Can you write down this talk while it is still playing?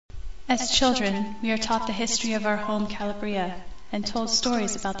As children, we are taught the history of our home Calibria, and told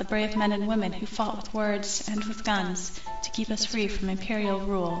stories about the brave men and women who fought with words and with guns to keep us free from Imperial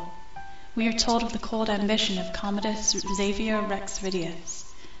rule. We are told of the cold ambition of Commodus Xavier Rex Rydius,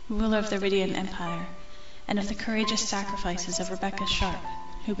 ruler of the Rydian Empire, and of the courageous sacrifices of Rebecca Sharp,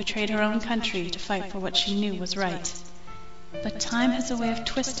 who betrayed her own country to fight for what she knew was right. But time has a way of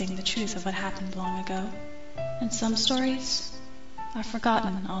twisting the truth of what happened long ago, and some stories are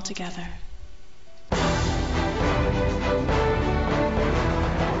forgotten altogether.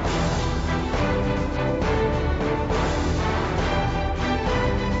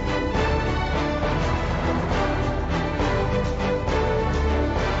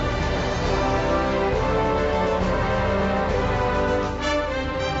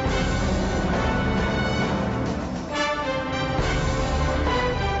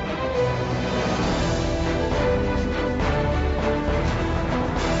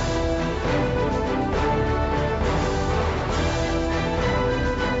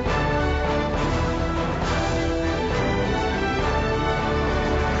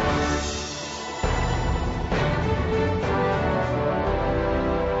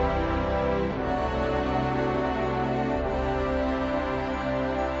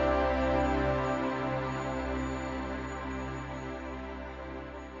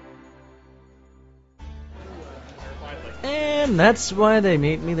 And that's why they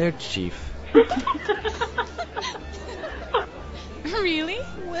made me their chief. Really?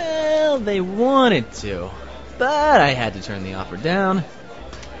 Well, they wanted to, but I had to turn the offer down.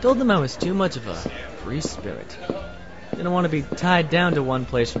 Told them I was too much of a free spirit. Didn't want to be tied down to one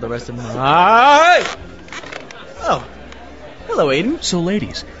place for the rest of my life. Oh, hello, Aiden. So,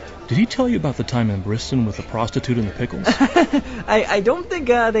 ladies, did he tell you about the time in Bristol with the prostitute and the pickles? I don't think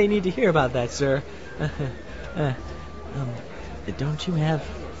they need to hear about that, sir. Don't you have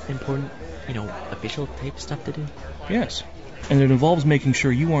important, official tape stuff to do? Yes, and it involves making sure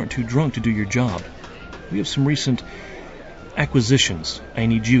you aren't too drunk to do your job. We have some recent acquisitions I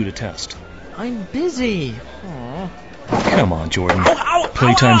need you to test. I'm busy. Aww. Come on, Jorden. Ow, ow,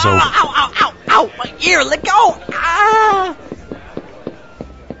 Playtime's over. Ow, ow, ow, ow, my ear, let go! Ah!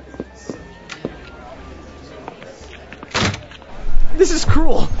 This is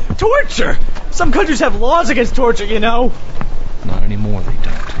cruel. Torture! Some countries have laws against torture, you know. Not anymore, they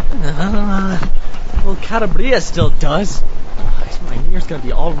don't. Well, Calibria still does. My ear's gonna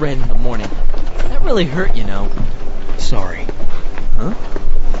be all red in the morning. That really hurt, you know. Sorry. Huh?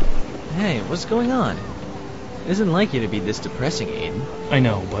 Hey, what's going on? It isn't like you to be this depressing, Aiden. I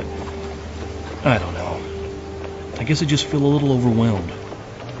know, but I don't know. I guess I just feel a little overwhelmed.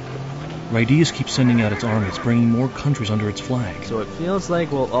 Rydian keeps sending out its armies, bringing more countries under its flag. So it feels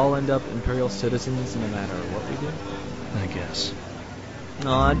like we'll all end up Imperial citizens no matter what we do? I guess.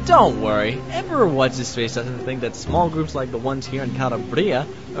 Aw, don't worry. Emperor What's-His-Face doesn't think that small groups like the ones here in Calibria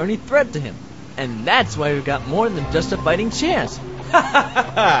are any threat to him. And that's why we've got more than just a fighting chance.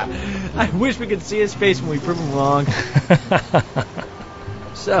 I wish we could see his face when we prove him wrong.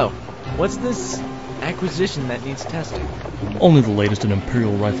 So, what's this acquisition that needs testing? Only the latest in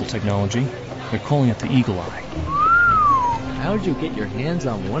Imperial rifle technology. They're calling it the Eagle Eye. How'd you get your hands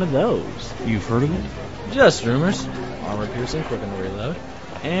on one of those? You've heard of it? Just rumors. Armor-piercing, quick on the reload,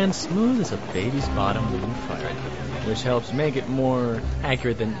 and smooth as a baby's bottom when fired, which helps make it more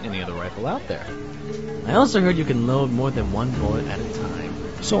accurate than any other rifle out there. I also heard you can load more than one bullet at a time.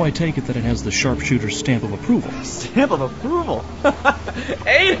 So I take it that it has the sharpshooter's stamp of approval. Stamp of approval?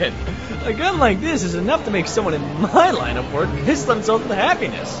 Aiden! A gun like this is enough to make someone in my line of work piss themselves with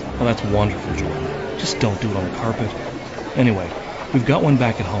happiness. Well, that's wonderful, Jordan. Just don't do it on the carpet. Anyway, we've got one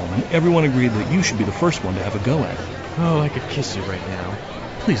back at home, and everyone agreed that you should be the first one to have a go at it. Oh, I could kiss you right now.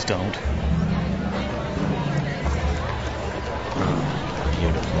 Please don't. Oh,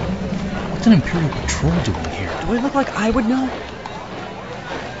 beautiful. What's an Imperial patrol doing here? Do I look like I would know?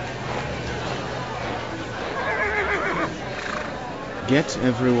 Get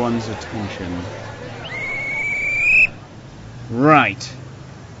everyone's attention. Right.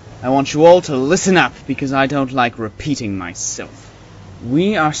 I want you all to listen up, because I don't like repeating myself.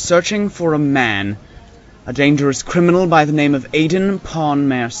 We are searching for a man, a dangerous criminal by the name of Aiden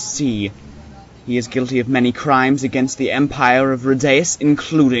Merci. He is guilty of many crimes against the Empire of Rydian,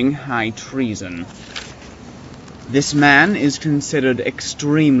 including high treason. This man is considered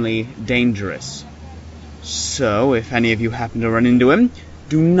extremely dangerous. So, if any of you happen to run into him,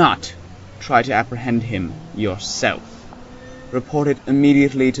 do not try to apprehend him yourself. Report it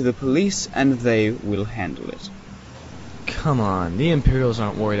immediately to the police, and they will handle it. Come on, the Imperials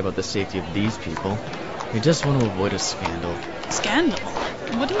aren't worried about the safety of these people. They just want to avoid a scandal. Scandal?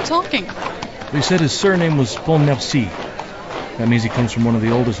 What are you talking? They said his surname was Merci. That means he comes from one of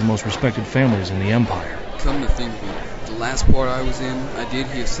the oldest and most respected families in the Empire. Come to think of it, the last part I was in, I did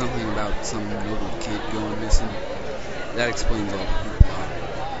hear something about some noble kid going missing. That explains all the hoopla.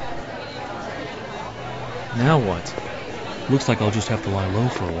 Now what? Looks like I'll just have to lie low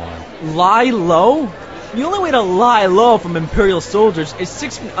for a while. Lie low? The only way to lie low from Imperial soldiers is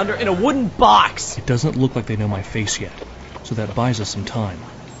 6 feet under in a wooden box. It doesn't look like they know my face yet, so that buys us some time.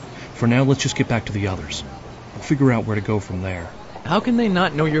 For now, let's just get back to the others. We'll figure out where to go from there. How can they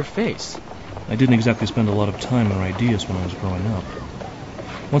not know your face? I didn't exactly spend a lot of time on Rydian when I was growing up.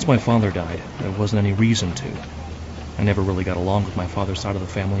 Once my father died, there wasn't any reason to. I never really got along with my father's side of the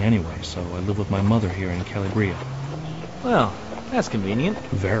family anyway, so I live with my mother here in Calibria. Well, that's convenient.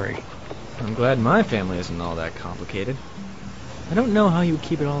 Very. I'm glad my family isn't all that complicated. I don't know how you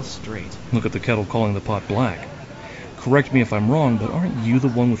keep it all straight. Look at the kettle calling the pot black. Correct me if I'm wrong, but aren't you the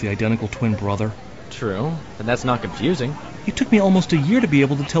one with the identical twin brother? True, but that's not confusing. It took me almost a year to be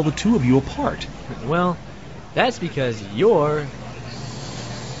able to tell the two of you apart. Well, that's because you're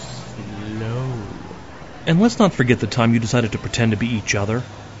slow. And let's not forget the time you decided to pretend to be each other.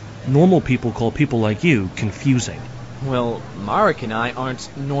 Normal people call people like you confusing. Well, Marik and I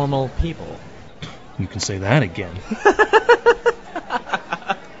aren't normal people. You can say that again.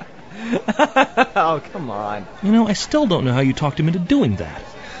 Oh, come on. You know, I still don't know how you talked him into doing that.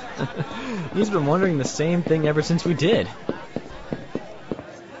 He's been wondering the same thing ever since we did.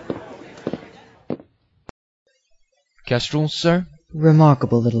 Kestrels, sir?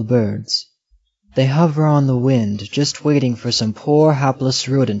 Remarkable little birds. They hover on the wind, just waiting for some poor hapless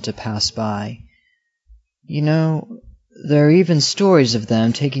rodent to pass by. You know, there are even stories of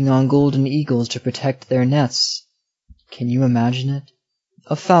them taking on golden eagles to protect their nests. Can you imagine it?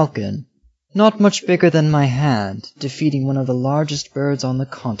 A falcon, not much bigger than my hand, defeating one of the largest birds on the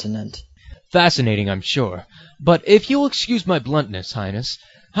continent. Fascinating, I'm sure. But if you'll excuse my bluntness, Highness,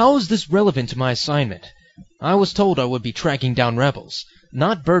 how is this relevant to my assignment? I was told I would be tracking down rebels,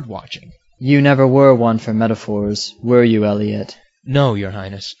 not bird-watching. You never were one for metaphors, were you, Elliot? No, Your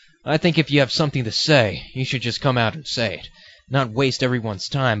Highness. I think if you have something to say, you should just come out and say it, not waste everyone's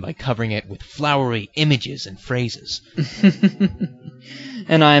time by covering it with flowery images and phrases.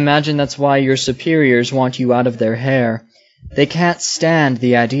 And I imagine that's why your superiors want you out of their hair. They can't stand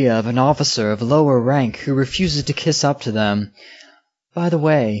the idea of an officer of lower rank who refuses to kiss up to them. By the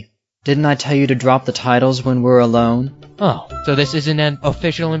way, didn't I tell you to drop the titles when we're alone? Oh, so this isn't an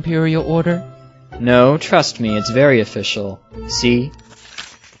official Imperial order? No, trust me, it's very official. See?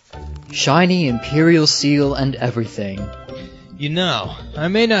 Shiny Imperial seal and everything. You know, I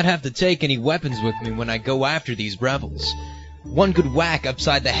may not have to take any weapons with me when I go after these rebels. One good whack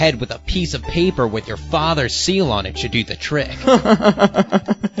upside the head with a piece of paper with your father's seal on it should do the trick.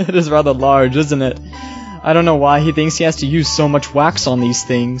 It is rather large, isn't it? I don't know why he thinks he has to use so much wax on these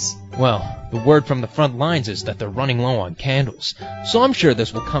things. Well, the word from the front lines is that they're running low on candles, so I'm sure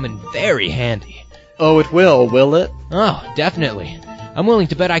this will come in very handy. Oh, it will it? Oh, definitely. I'm willing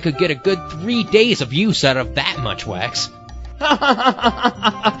to bet I could get a good 3 days of use out of that much wax.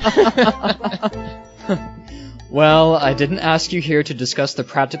 Well, I didn't ask you here to discuss the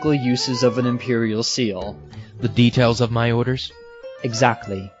practical uses of an Imperial seal. The details of my orders?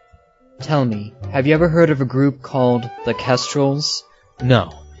 Exactly. Tell me, have you ever heard of a group called the Kestrels? No,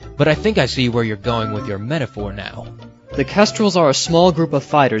 but I think I see where you're going with your metaphor now. The Kestrels are a small group of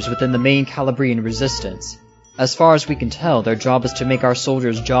fighters within the main Calibrian resistance. As far as we can tell, their job is to make our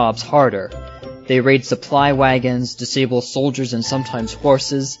soldiers' jobs harder. They raid supply wagons, disable soldiers and sometimes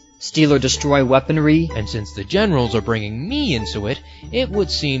horses, steal or destroy weaponry. And since the generals are bringing me into it, it would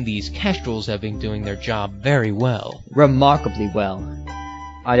seem these Kestrels have been doing their job very well. Remarkably well.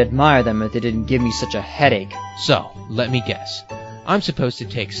 I'd admire them if they didn't give me such a headache. So, let me guess. I'm supposed to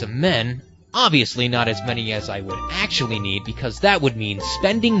take some men, obviously not as many as I would actually need, because that would mean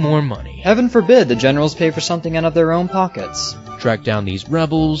spending more money. Heaven forbid the generals pay for something out of their own pockets. Track down these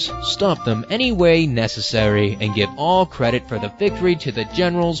rebels, stop them any way necessary, and give all credit for the victory to the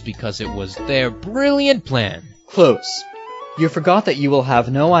generals because it was their brilliant plan. Close. You forgot that you will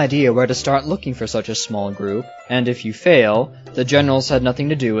have no idea where to start looking for such a small group, and if you fail, the generals had nothing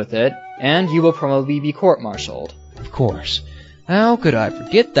to do with it, and you will probably be court-martialed. Of course. How could I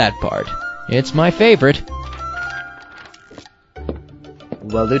forget that part? It's my favorite.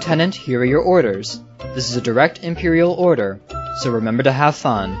 Well, Lieutenant, here are your orders. This is a direct Imperial order, so remember to have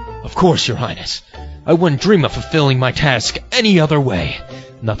fun. Of course, Your Highness. I wouldn't dream of fulfilling my task any other way.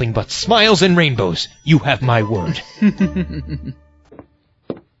 Nothing but smiles and rainbows. You have my word.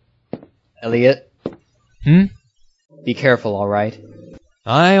 Elliot? Hmm? Be careful, all right?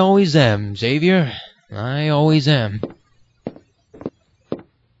 I always am, Xavier. I always am.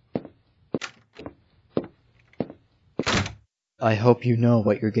 I hope you know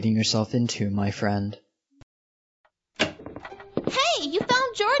what you're getting yourself into, my friend. Hey, you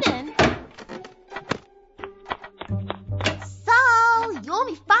found Jorden! Saul, you owe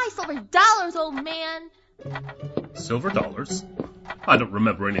me $5 silver, old man! Silver dollars? I don't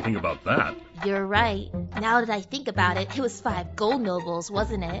remember anything about that. You're right. Now that I think about it, it was 5 gold nobles,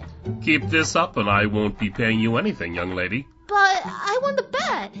 wasn't it? Keep this up and I won't be paying you anything, young lady. But I won the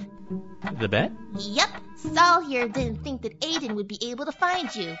bet. The bet? Yep. Saul here didn't think that Aiden would be able to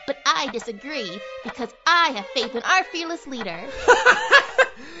find you, but I disagree, because I have faith in our fearless leader.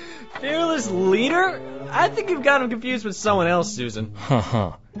 Fearless leader? I think you've got him confused with someone else, Susan.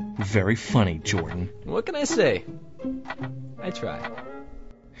 Haha. Very funny, Jorden. What can I say? I try.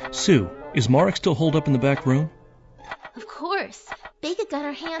 Sue, is Marik still holed up in the back room? Of course. Becca got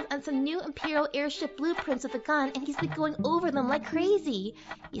her hands on some new Imperial airship blueprints of the gun, and he's been going over them like crazy.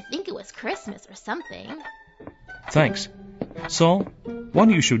 You'd think it was Christmas or something. Thanks. Saul, why don't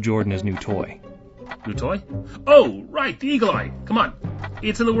you show Jorden his new toy? New toy? Oh, right, the Eagle Eye. Come on.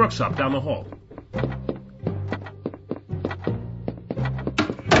 It's in the workshop down the hall.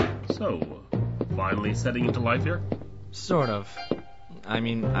 So, finally setting into life here? Sort of. I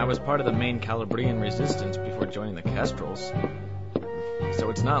mean, I was part of the main Calibrian resistance before joining the Kestrels. So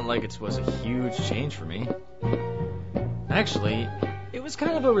it's not like it was a huge change for me. Actually, it was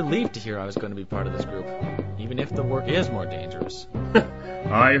kind of a relief to hear I was going to be part of this group, even if the work is more dangerous.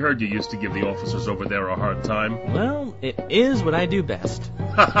 I heard you used to give the officers over there a hard time. Well, it is what I do best.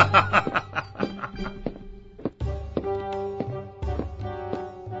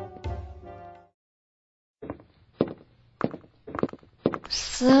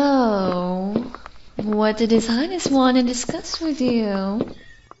 So, what did His Highness want to discuss with you?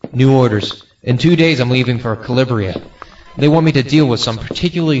 New orders. In 2 days I'm leaving for Calibria. They want me to deal with some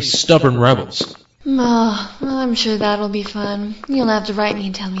particularly stubborn rebels. Oh, I'm sure that'll be fun. You'll have to write me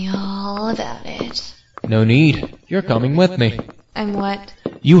and tell me all about it. No need. You're coming with me. And what?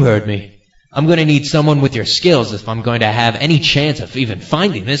 You heard me. I'm going to need someone with your skills if I'm going to have any chance of even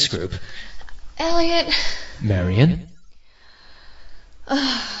finding this group. Elliot. Marion?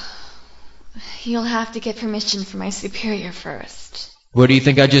 You'll have to get permission from my superior first. Where do you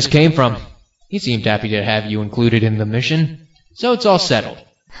think I just came from? He seemed happy to have you included in the mission. So it's all settled.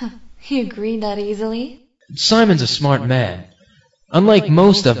 He agreed that easily? Simon's a smart man. Unlike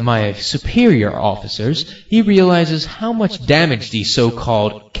most of my superior officers, he realizes how much damage these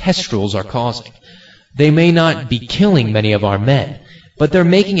so-called Kestrels are causing. They may not be killing many of our men, but they're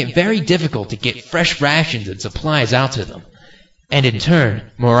making it very difficult to get fresh rations and supplies out to them. And in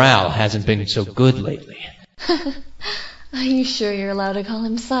turn, morale hasn't been so good lately. Are you sure you're allowed to call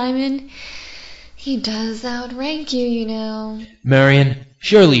him Simon? He does outrank you, you know. Marion,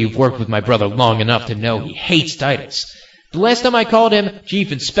 surely you've worked with my brother long enough to know he hates titles. The last time I called him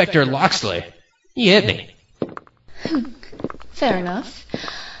Chief Inspector Loxsleigh, he hit me. Fair enough.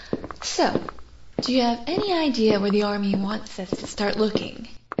 So, do you have any idea where the army wants us to start looking?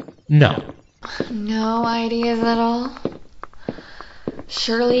 No. No ideas at all?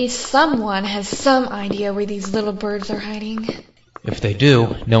 Surely someone has some idea where these little birds are hiding. If they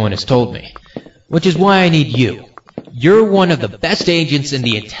do, no one has told me. Which is why I need you. You're one of the best agents in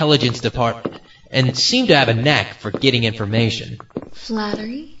the intelligence department, and seem to have a knack for getting information.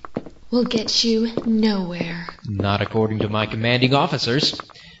 Flattery will get you nowhere. Not according to my commanding officers.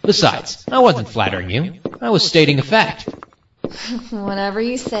 Besides, I wasn't flattering you. I was stating a fact. Whatever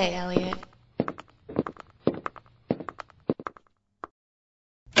you say, Elliot.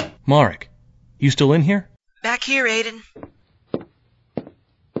 Marik, you still in here? Back here, Aiden.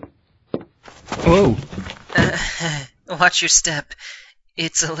 Oh! Watch your step.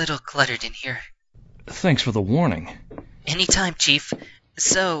 It's a little cluttered in here. Thanks for the warning. Anytime, Chief.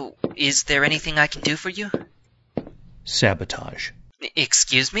 So, is there anything I can do for you? Sabotage.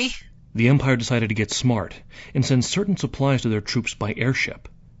 Excuse me? The Empire decided to get smart and send certain supplies to their troops by airship.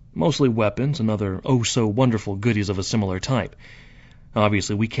 Mostly weapons and other oh-so-wonderful goodies of a similar type.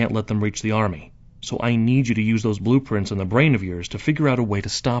 Obviously, we can't let them reach the army, so I need you to use those blueprints in the brain of yours to figure out a way to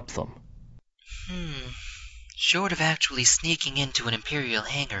stop them. Short of actually sneaking into an Imperial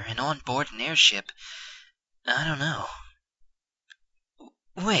hangar and on board an airship, I don't know.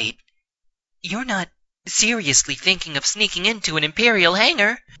 Wait, you're not seriously thinking of sneaking into an Imperial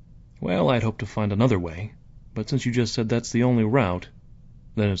hangar? Well, I'd hope to find another way, but since you just said that's the only route,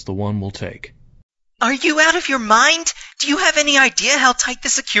 then it's the one we'll take. Are you out of your mind? Do you have any idea how tight the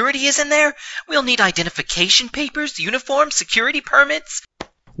security is in there? We'll need identification papers, uniforms, security permits.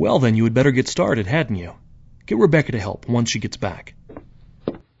 Well, then you had better get started, hadn't you? Get Rebecca to help once she gets back.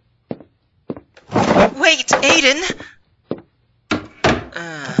 Wait, Aiden!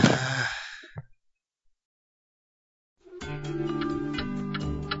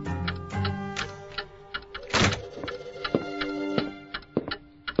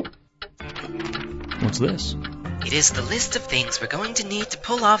 What's this? It is the list of things we're going to need to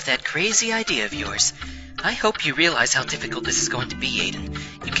pull off that crazy idea of yours. I hope you realize how difficult this is going to be, Aiden.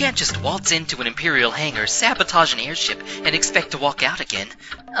 You can't just waltz into an Imperial hangar, sabotage an airship, and expect to walk out again.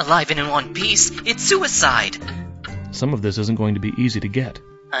 Alive and in one piece, it's suicide! Some of this isn't going to be easy to get.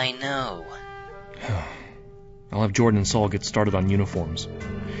 I know. I'll have Jorden and Saul get started on uniforms.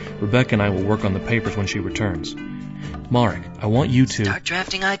 Rebecca and I will work on the papers when she returns. Marik, I want you to... Start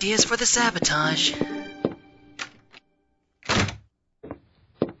drafting ideas for the sabotage.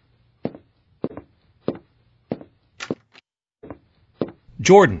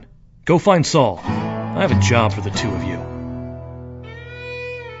 Jorden, go find Saul. I have a job for the two of you.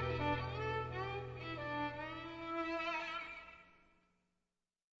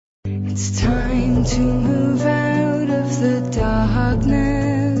 It's time to move out of the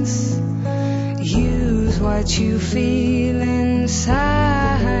darkness. Use what you feel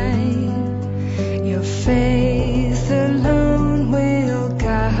inside. Your faith alone will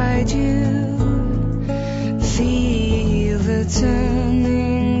guide you. Feel the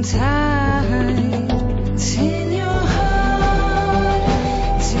turning tide. It's in your heart,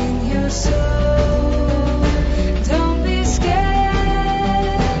 it's in your soul. Don't be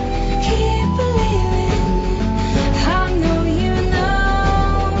scared, keep believing. I know you know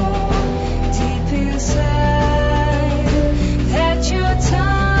deep inside that your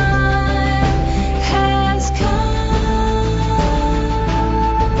time has come.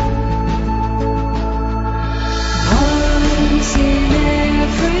 Once in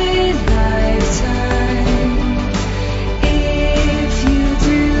every lifetime, if you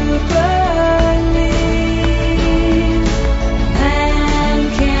do believe, man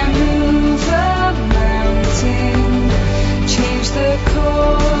can move a mountain, change the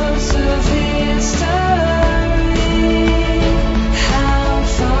course of history. How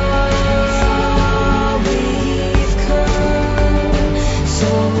far we've come,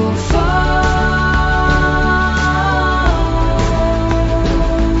 so far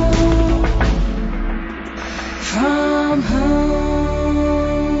from home.